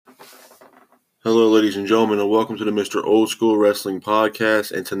Hello, ladies and gentlemen, and welcome to the Mr. Old School Wrestling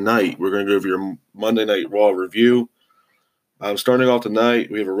Podcast. And tonight, we're going to go over your Monday Night Raw review. Starting off tonight,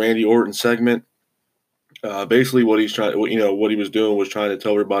 we have a Randy Orton segment. Basically, what he was doing was trying to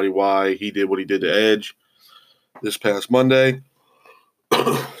tell everybody why he did what he did to Edge this past Monday.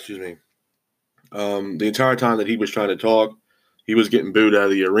 Excuse me. The entire time that he was trying to talk, he was getting booed out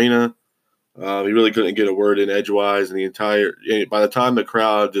of the arena. He really couldn't get a word in edgewise, and by the time the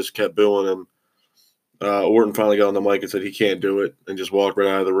crowd just kept booing him, Orton finally got on the mic and said he can't do it and just walked right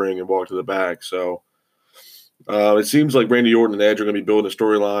out of the ring and walked to the back. So it seems like Randy Orton and Edge are going to be building a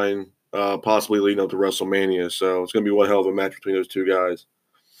storyline, possibly leading up to WrestleMania. So it's going to be one hell of a match between those two guys.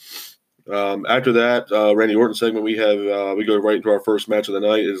 After that, Randy Orton segment, we go right into our first match of the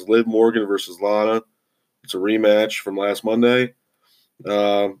night. Is Liv Morgan versus Lana. It's a rematch from last Monday.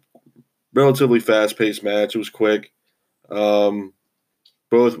 Relatively fast-paced match. It was quick.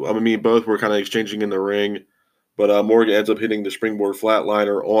 Both were kind of exchanging in the ring, but Morgan ends up hitting the springboard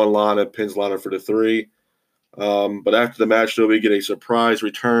flatliner on Lana, pins Lana for the 3. But after the match, though, we get a surprise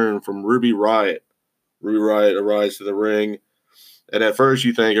return from Ruby Riott. Ruby Riott arrives to the ring, and at first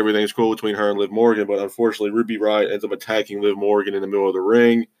you think everything's cool between her and Liv Morgan, but unfortunately Ruby Riott ends up attacking Liv Morgan in the middle of the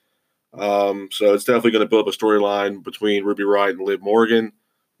ring. So it's definitely going to build up a storyline between Ruby Riott and Liv Morgan.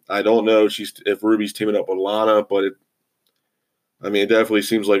 I don't know if Ruby's teaming up with Lana, but it definitely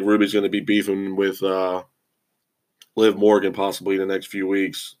seems like Ruby's going to be beefing with Liv Morgan possibly in the next few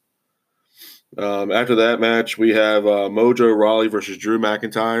weeks. After that match, we have Mojo Rawley versus Drew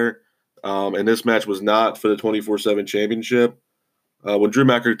McIntyre. And this match was not for the 24/7 championship. When Drew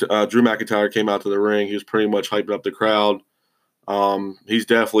McIntyre came out to the ring, he was pretty much hyping up the crowd. He's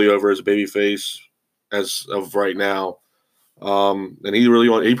definitely over as a babyface as of right now. And he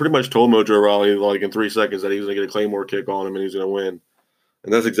pretty much told Mojo Rawley like in 3 seconds that he was going to get a Claymore kick on him and he was going to win.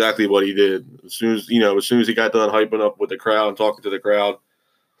 And that's exactly what he did. As soon as he got done hyping up with the crowd and talking to the crowd,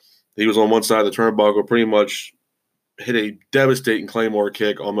 he was on one side of the turnbuckle, pretty much hit a devastating Claymore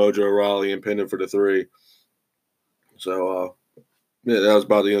kick on Mojo Rawley and pinned him for the 3. So, that was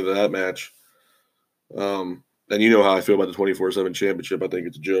about the end of that match. And you know how I feel about the 24/7 championship. I think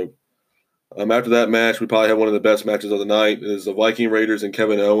it's a joke. After that match, we probably have one of the best matches of the night. It is the Viking Raiders and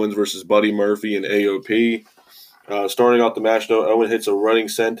Kevin Owens versus Buddy Murphy and AOP. Starting off the match, though, Owen hits a running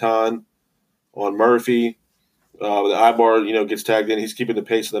senton on Murphy. The Ibar, gets tagged in. He's keeping the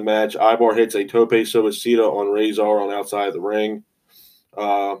pace of the match. Ibar hits a tope suicida on Razor on the outside of the ring.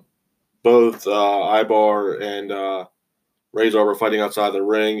 Both Ibar and Razor were fighting outside the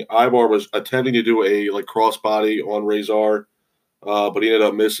ring. Ibar was attempting to do a crossbody on Razor, but he ended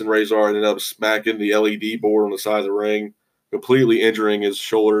up missing Razor and ended up smacking the LED board on the side of the ring, completely injuring his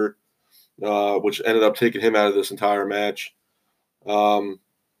shoulder, which ended up taking him out of this entire match. On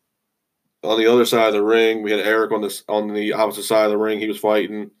the other side of the ring, we had Eric on the opposite side of the ring. He was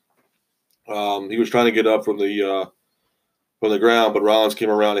fighting. He was trying to get up from the ground, but Rollins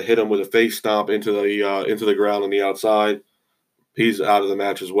came around and hit him with a face stomp into the ground on the outside. He's out of the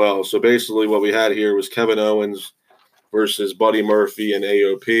match as well. So basically, what we had here was Kevin Owens versus Buddy Murphy and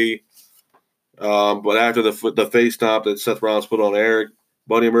AOP. But after the face stomp that Seth Rollins put on Eric,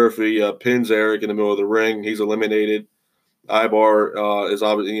 Buddy Murphy pins Eric in the middle of the ring. He's eliminated. Ibar is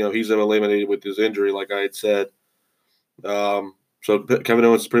obviously, he's eliminated with his injury, like I had said. So Kevin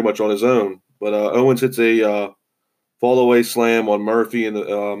Owens is pretty much on his own. But Owens hits a fall-away slam on Murphy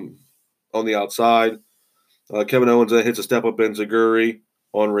on the outside. Kevin Owens then hits a step-up enziguri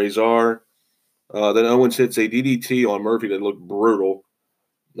on Razor. Then Owens hits a DDT on Murphy that looked brutal.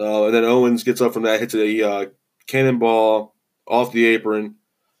 And then Owens gets up from that, hits a cannonball off the apron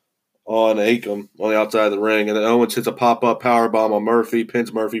on Akam on the outside of the ring. And then Owens hits a pop-up powerbomb on Murphy,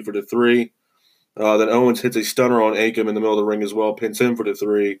 pins Murphy for the 3. Then Owens hits a stunner on Akam in the middle of the ring as well, pins him for the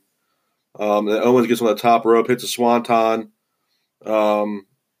 3. Then Owens gets on the top rope, hits a swanton,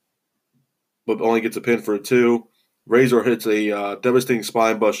 but only gets a pin for a 2. Razor hits a devastating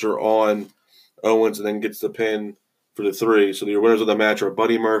spine buster on Owens and then gets the pin for the 3. So the winners of the match are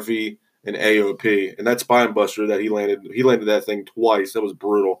Buddy Murphy and AOP. And that spine buster that he landed that thing twice. That was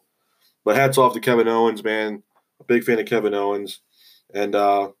brutal. But hats off to Kevin Owens, man. A big fan of Kevin Owens. And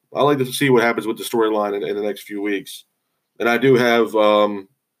I like to see what happens with the storyline in the next few weeks. And I do have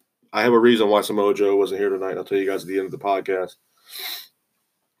I have a reason why Samoa Joe wasn't here tonight. I'll tell you guys at the end of the podcast.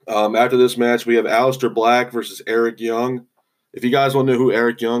 After this match, we have Aleister Black versus Eric Young. If you guys want to know who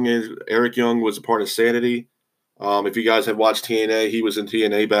Eric Young is, Eric Young was a part of Sanity. If you guys have watched TNA, he was in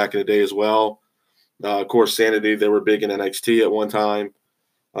TNA back in the day as well. Of course, Sanity, they were big in NXT at one time.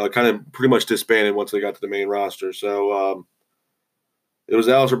 Kind of pretty much disbanded once they got to the main roster. So It was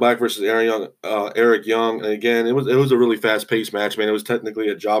Aleister Black versus Eric Young, and again, it was a really fast paced match, man. It was technically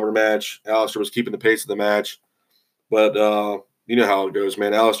a jobber match. Aleister was keeping the pace of the match, but you know how it goes,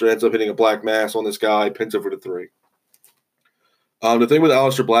 man. Aleister ends up hitting a black mass on this guy, pins him for the 3. The thing with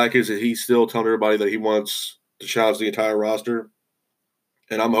Aleister Black is that he's still telling everybody that he wants to challenge the entire roster,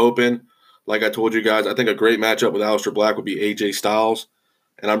 and I'm hoping, like I told you guys, I think a great matchup with Aleister Black would be AJ Styles,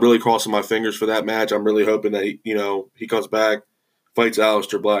 and I'm really crossing my fingers for that match. I'm really hoping that he comes back, fights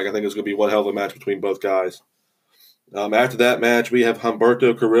Aleister Black. I think it's going to be one hell of a match between both guys. After that match, we have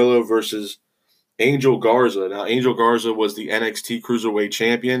Humberto Carrillo versus Angel Garza. Now, Angel Garza was the NXT Cruiserweight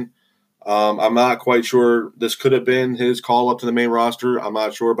Champion. I'm not quite sure. This could have been his call up to the main roster. I'm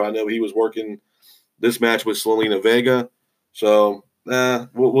not sure, but I know he was working this match with Zelina Vega. So,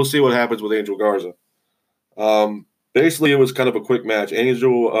 we'll see what happens with Angel Garza. Basically, it was kind of a quick match.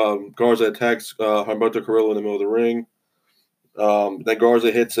 Angel Garza attacks Humberto Carrillo in the middle of the ring. Then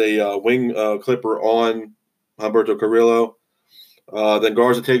Garza hits a wing clipper on Humberto Carrillo. Then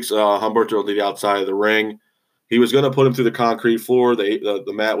Garza takes Humberto to the outside of the ring. He was going to put him through the concrete floor. The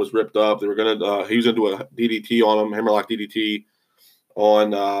mat was ripped up. They were going to. He was going to do a DDT on him, hammerlock DDT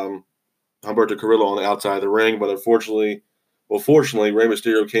on Humberto Carrillo on the outside of the ring. But fortunately, Rey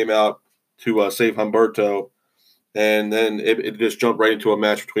Mysterio came out to save Humberto, and then it just jumped right into a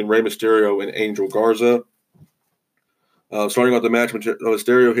match between Rey Mysterio and Angel Garza. Starting out the match,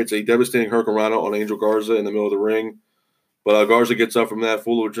 Mysterio hits a devastating hurricanrana on Angel Garza in the middle of the ring. But Garza gets up from that.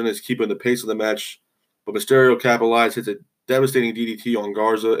 Full is keeping the pace of the match. But Mysterio capitalizes, hits a devastating DDT on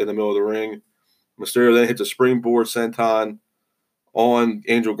Garza in the middle of the ring. Mysterio then hits a springboard senton on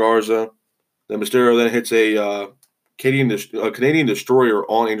Angel Garza. Then Mysterio then hits a Canadian Destroyer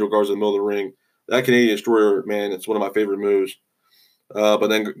on Angel Garza in the middle of the ring. That Canadian Destroyer, man, it's one of my favorite moves. But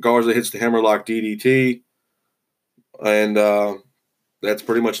then Garza hits the hammerlock DDT. And that's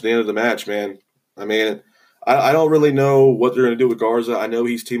pretty much the end of the match, man. I mean, I don't really know what they're going to do with Garza. I know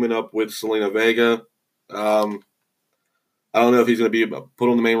he's teaming up with Zelina Vega. I don't know if he's going to be put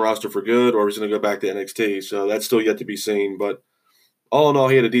on the main roster for good or he's going to go back to NXT. So that's still yet to be seen. But all in all,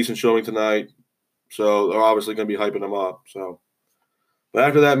 he had a decent showing tonight. So they're obviously going to be hyping him up. But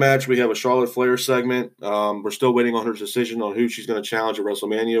after that match, we have a Charlotte Flair segment. We're still waiting on her decision on who she's going to challenge at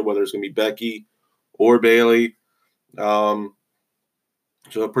WrestleMania, whether it's going to be Becky or Bayley.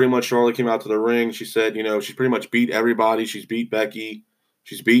 So pretty much Charlotte came out to the ring. She said, she's pretty much beat everybody. She's beat Becky.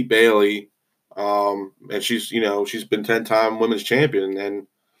 She's beat Bayley. And she's been 10-time women's champion. And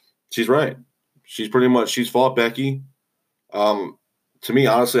she's right. She's fought Becky. To me,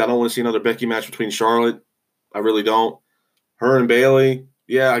 honestly, I don't want to see another Becky match between Charlotte. I really don't. Her and Bayley,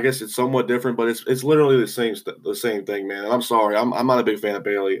 yeah, I guess it's somewhat different, but it's literally the same thing, man. And I'm sorry. I'm not a big fan of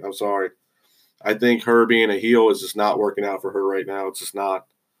Bayley. I'm sorry. I think her being a heel is just not working out for her right now. It's just not.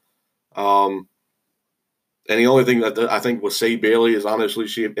 And the only thing that I think would save Bayley is honestly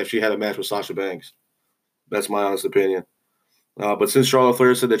if she had a match with Sasha Banks. That's my honest opinion. But since Charlotte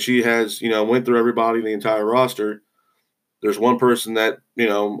Flair said that she has, went through everybody, the entire roster, there's one person that,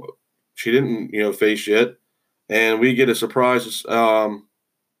 she didn't, face yet. And we get a surprise from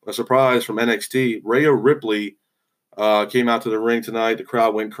NXT. Rhea Ripley came out to the ring tonight. The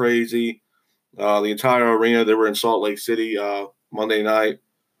crowd went crazy. The entire arena, they were in Salt Lake City Monday night.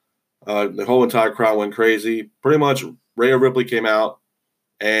 The whole entire crowd went crazy. Pretty much, Rhea Ripley came out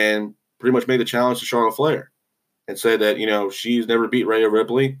and pretty much made the challenge to Charlotte Flair and said that, she's never beat Rhea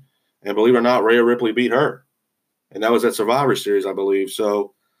Ripley. And believe it or not, Rhea Ripley beat her. And that was at Survivor Series, I believe.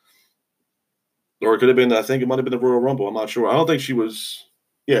 So, or it could have been, I think it might have been the Royal Rumble. I'm not sure. I don't think she was,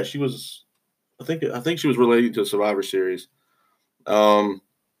 she was, I think she was related to Survivor Series.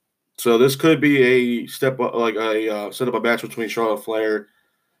 So this could be a step up, like a set up a match between Charlotte Flair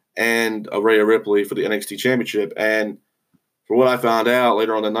and Rhea Ripley for the NXT Championship. And for what I found out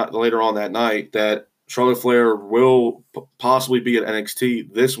later on that night, that Charlotte Flair will possibly be at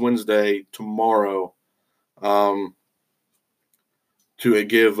NXT this Wednesday, tomorrow, to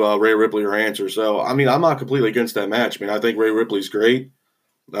give Rhea Ripley her answer. So, I mean, I'm not completely against that match. I mean, I think Rhea Ripley's great.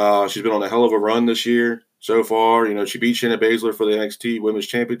 She's been on a hell of a run this year so far. She beat Shayna Baszler for the NXT Women's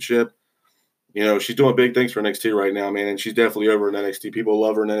Championship. She's doing big things for NXT right now, man, and she's definitely over in NXT. People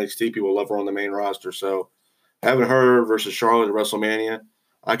love her in NXT. People love her on the main roster. So having her versus Charlotte at WrestleMania,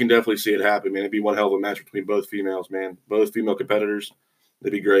 I can definitely see it happen, man. It'd be one hell of a match between both females, man. Both female competitors.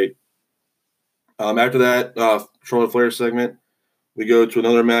 It'd be great. After that Charlotte Flair segment, we go to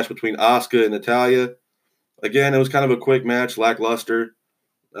another match between Asuka and Natalya. Again, it was kind of a quick match, lackluster.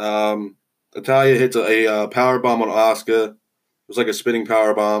 Natalya hits a power bomb on Asuka. It was like a spinning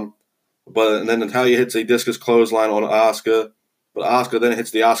power bomb. And then Natalya hits a discus clothesline on Asuka. But Asuka then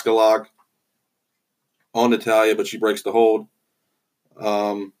hits the Asuka lock on Natalya, but she breaks the hold.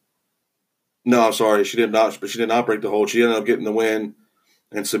 No, I'm sorry, she did not. But she did not break the hold. She ended up getting the win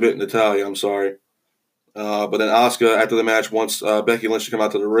and submitting Natalya. I'm sorry. But then Asuka, after the match, wants Becky Lynch to come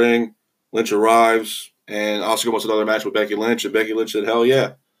out to the ring. Lynch arrives, and Asuka wants another match with Becky Lynch, and Becky Lynch said, "Hell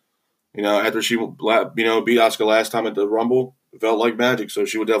yeah!" After she beat Asuka last time at the Rumble, it felt like magic. So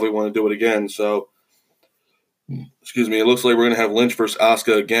she would definitely want to do it again. So, excuse me, it looks like we're going to have Lynch versus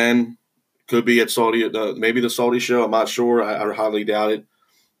Asuka again. Could be at Saudi, maybe the Saudi show. I'm not sure. I highly doubt it.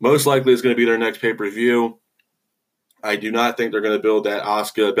 Most likely, it's going to be their next pay-per-view. I do not think they're going to build that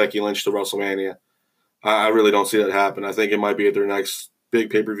Asuka Becky Lynch to WrestleMania. I really don't see that happen. I think it might be at their next big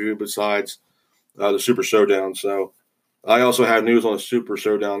pay-per-view besides the Super Showdown. So I also have news on the Super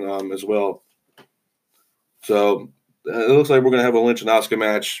Showdown as well. So it looks like we're going to have a Lynch and Asuka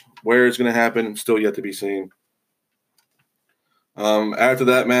match. Where it's going to happen, still yet to be seen. After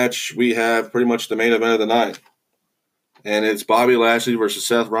that match, we have pretty much the main event of the night. And it's Bobby Lashley versus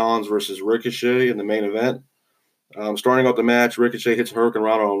Seth Rollins versus Ricochet in the main event. Starting off the match, Ricochet hits a Hurricane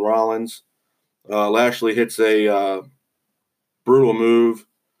Rana on Rollins. Lashley hits a brutal move.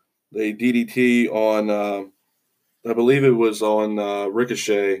 They DDT on, I believe it was on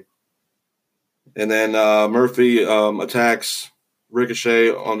Ricochet. And then Murphy attacks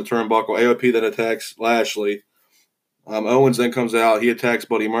Ricochet on the turnbuckle. AOP then attacks Lashley. Owens then comes out. He attacks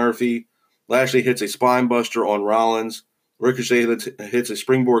Buddy Murphy. Lashley hits a spine buster on Rollins. Ricochet hits a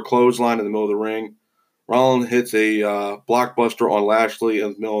springboard clothesline in the middle of the ring. Rollins hits a blockbuster on Lashley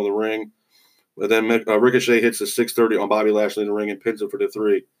in the middle of the ring. But then Ricochet hits a 630 on Bobby Lashley in the ring and pins him for the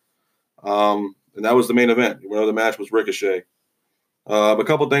 3. And that was the main event. The match was Ricochet. A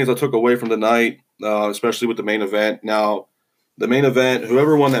couple things I took away from the night, especially with the main event. Now, the main event,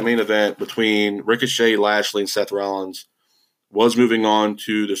 whoever won that main event between Ricochet, Lashley, and Seth Rollins was moving on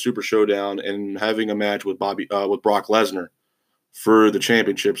to the Super Showdown and having a match with Brock Lesnar for the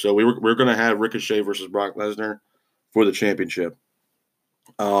championship. So we're going to have Ricochet versus Brock Lesnar for the championship.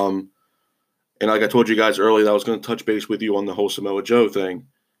 And like I told you guys earlier, I was going to touch base with you on the whole Samoa Joe thing.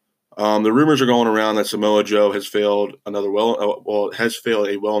 The rumors are going around that Samoa Joe has failed a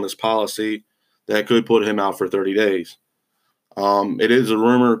wellness policy that could put him out for 30 days. It is a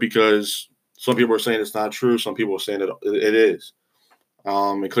rumor because some people are saying it's not true. Some people are saying that it is.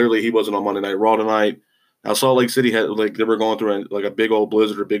 And clearly he wasn't on Monday Night Raw tonight. Now Salt Lake City they were going through a big old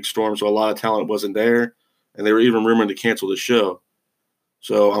blizzard or big storm, so a lot of talent wasn't there, and they were even rumored to cancel the show.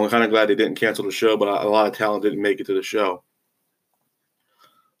 So I'm kind of glad they didn't cancel the show, but a lot of talent didn't make it to the show.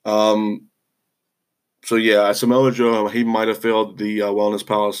 So yeah, Samoa Joe, he might have failed the wellness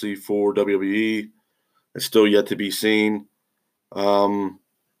policy for WWE. It's still yet to be seen. The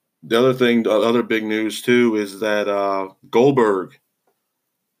other big news too is that Goldberg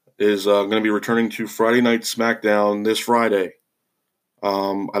is going to be returning to Friday Night SmackDown this Friday.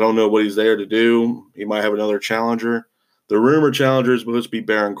 I don't know what he's there to do. He might have another challenger. The rumored challenger is supposed to be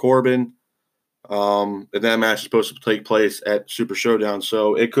Baron Corbin. And that match is supposed to take place at Super Showdown.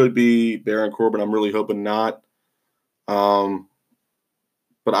 So it could be Baron Corbin. I'm really hoping not.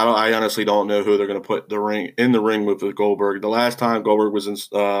 But I honestly don't know who they're going to put in the ring with Goldberg. The last time Goldberg was in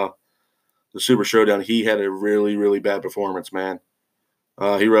the Super Showdown, he had a really, really bad performance, man.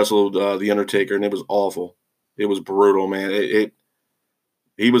 He wrestled The Undertaker, and it was awful. It was brutal, man.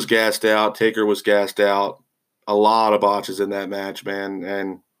 He was gassed out. Taker was gassed out. A lot of botches in that match, man.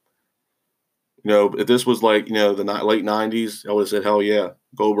 And, if this was the late 90s, I would have said, hell yeah.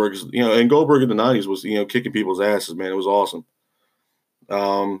 Goldberg's, and Goldberg in the 90s was, kicking people's asses, man. It was awesome.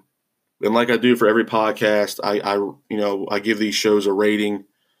 And like I do for every podcast, I give these shows a rating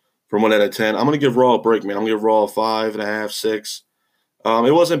from 1 out of 10. I'm going to give Raw a break, man. I'm going to give Raw a 5.5, 6.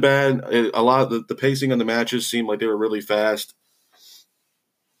 It wasn't bad. A lot of the pacing of the matches seemed like they were really fast.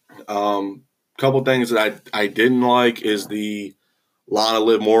 Couple things that I didn't like is the Lana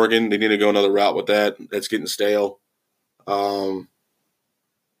Liv Morgan. They need to go another route with that. That's getting stale. I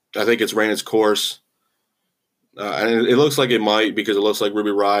think it's ran its course. And it looks like it might because it looks like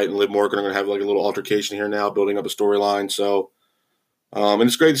Ruby Riott and Liv Morgan are going to have like a little altercation here now, building up a storyline. So, and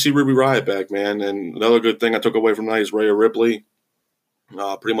it's great to see Ruby Riott back, man. And another good thing I took away from tonight is Rhea Ripley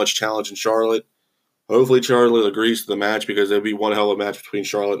pretty much challenging Charlotte. Hopefully Charlotte agrees to the match because it'll be one hell of a match between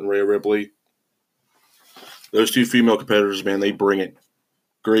Charlotte and Rhea Ripley. Those two female competitors, man, they bring it.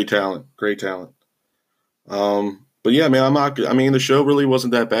 Great talent. But yeah, man, the show really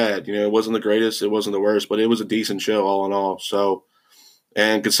wasn't that bad. It wasn't the greatest, it wasn't the worst, but it was a decent show all in all. So,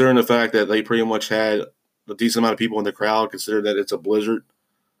 and considering the fact that they pretty much had a decent amount of people in the crowd, consider that it's a blizzard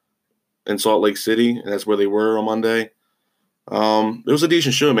in Salt Lake City, and that's where they were on Monday. It was a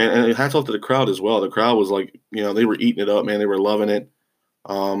decent show, man, and hats off to the crowd as well. The crowd was like, they were eating it up, man. They were loving it.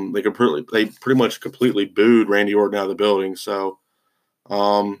 They pretty much completely booed Randy Orton out of the building. So,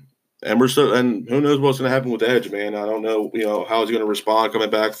 um, and who knows what's going to happen with Edge, man. I don't know, how he's going to respond coming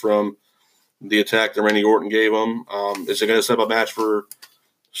back from the attack that Randy Orton gave him. Is it going to set up a match for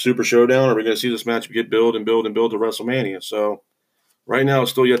Super Showdown, or are we going to see this match get build and build and build to WrestleMania? So right now,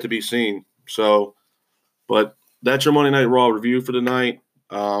 it's still yet to be seen. So, but that's your Monday Night Raw review for tonight.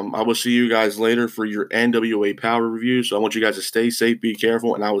 I will see you guys later for your NWA Power review. So I want you guys to stay safe, be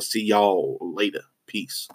careful, and I will see y'all later. Peace.